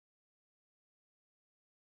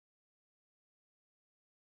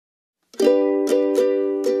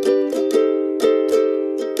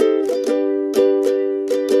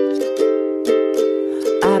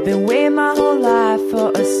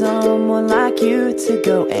you to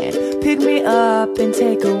go and pick me up and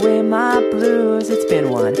take away my blues. It's been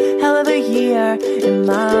one hell of a year in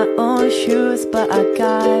my own shoes, but I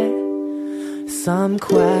got some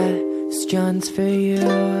questions for you.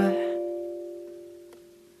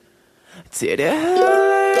 Did it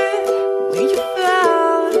hurt when you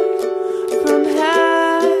fell from heaven?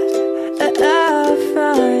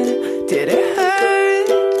 Did it hurt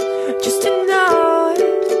just to know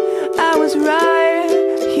I was right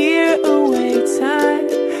here awaiting?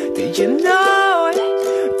 Did you know?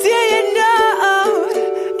 Did you know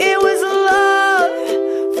it was love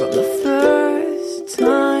from the first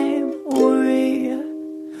time we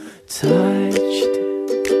touched?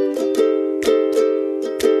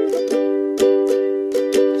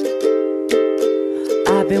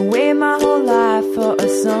 I've been waiting my whole life for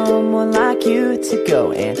someone like you to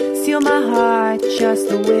go and steal my heart just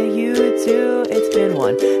the way you do. It's been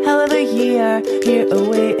one hell of a year here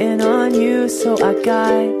waiting on you, so I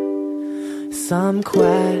got some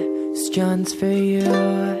questions for you.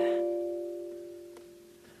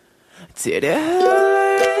 Did it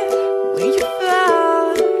hurt when you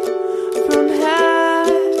fell from heaven?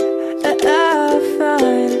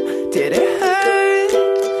 Did it hurt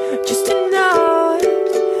just to know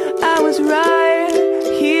I was right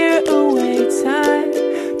here awaiting?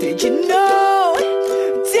 Did you know?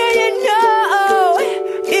 Did you know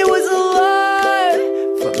it was love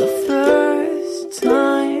from the first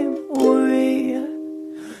time we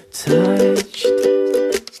touched?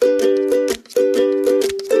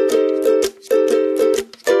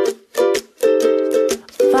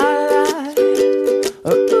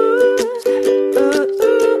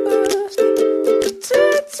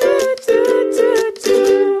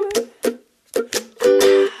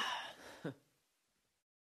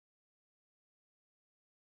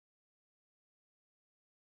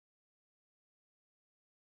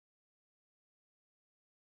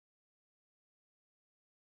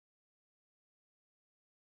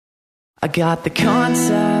 I got the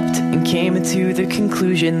concept and came into the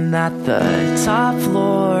conclusion that the top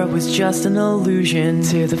floor was just an illusion,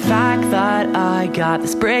 to the fact that I got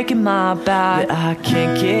this break in my back that I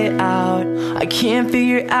can't get out. I can't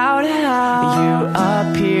figure out how you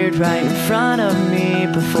appeared right in front of me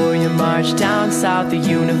before you marched down south. The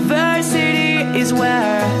university is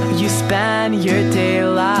where you spend your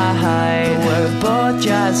daylight. We're both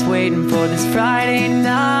just waiting for this Friday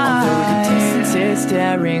night. Although the distance is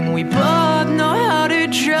staring, we both know how to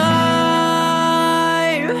drive.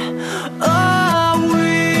 Oh,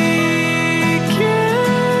 we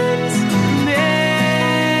can't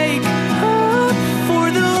make up for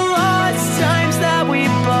the lost times that we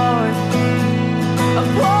both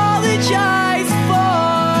apologize for.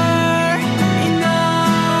 And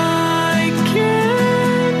I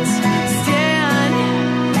can't stand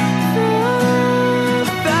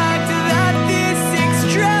the fact that this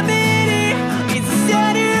extremity is the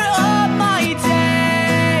center of my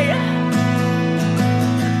day.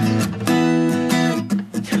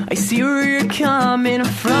 I see where you're coming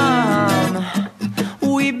from.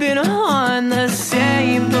 We've been on the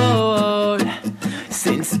same boat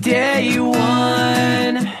since day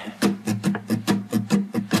one.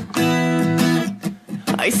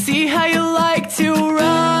 I see how you like to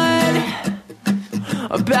run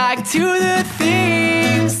back to the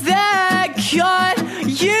things that got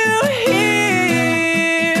you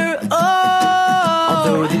here. Oh,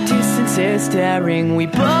 although the distance is staring, we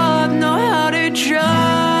both know how to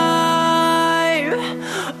drive.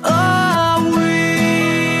 Oh,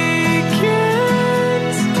 we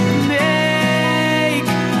can't make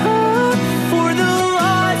up for the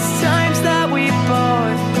lost times that we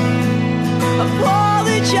both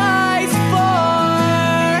apologize for.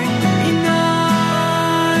 And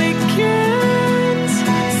I can't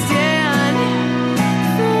stand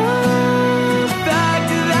the fact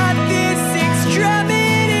that this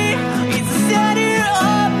extremity is the center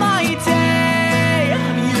of my day.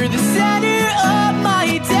 You're the center of my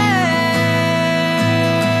day.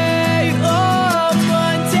 Oh,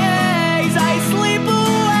 Mondays I sleep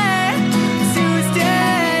away,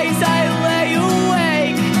 Tuesdays I lay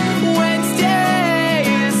awake,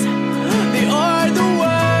 Wednesdays they are the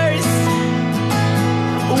worst.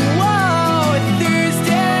 Whoa,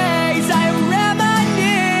 Thursdays I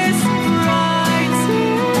reminisce. Friday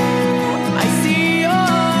I see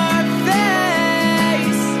your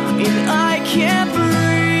face and I can't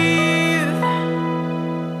breathe.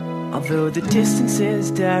 Although the distance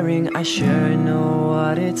is daring, I sure know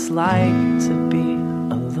what it's like to be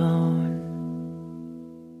alone.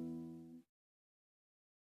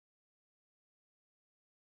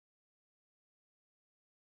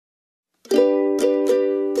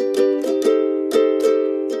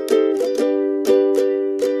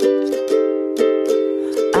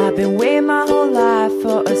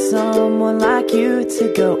 like you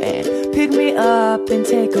to go and pick me up and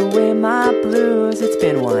take away my blues. It's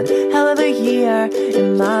been one hell of a year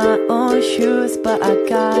in my own shoes, but I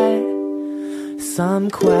got some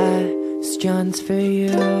questions for you.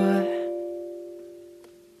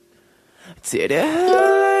 Did it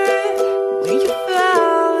hurt when you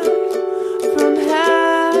fell from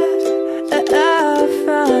heaven?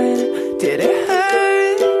 Did it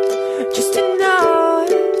hurt just to know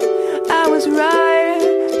I was right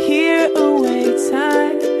here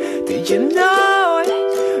awaiting? Did you know?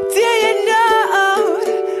 Did you know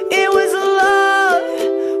it was love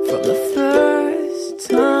from the first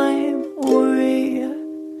time we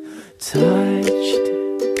touched?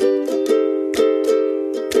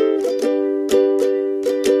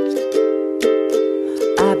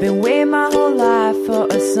 I've been waiting my whole life for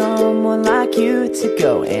someone like you to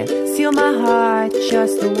go and seal my heart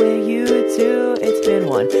just the way you do. It's been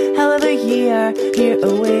one hell of a year here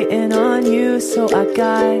waiting on you, so I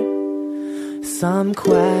got some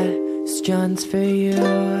questions for you.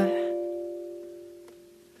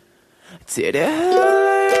 Did it hurt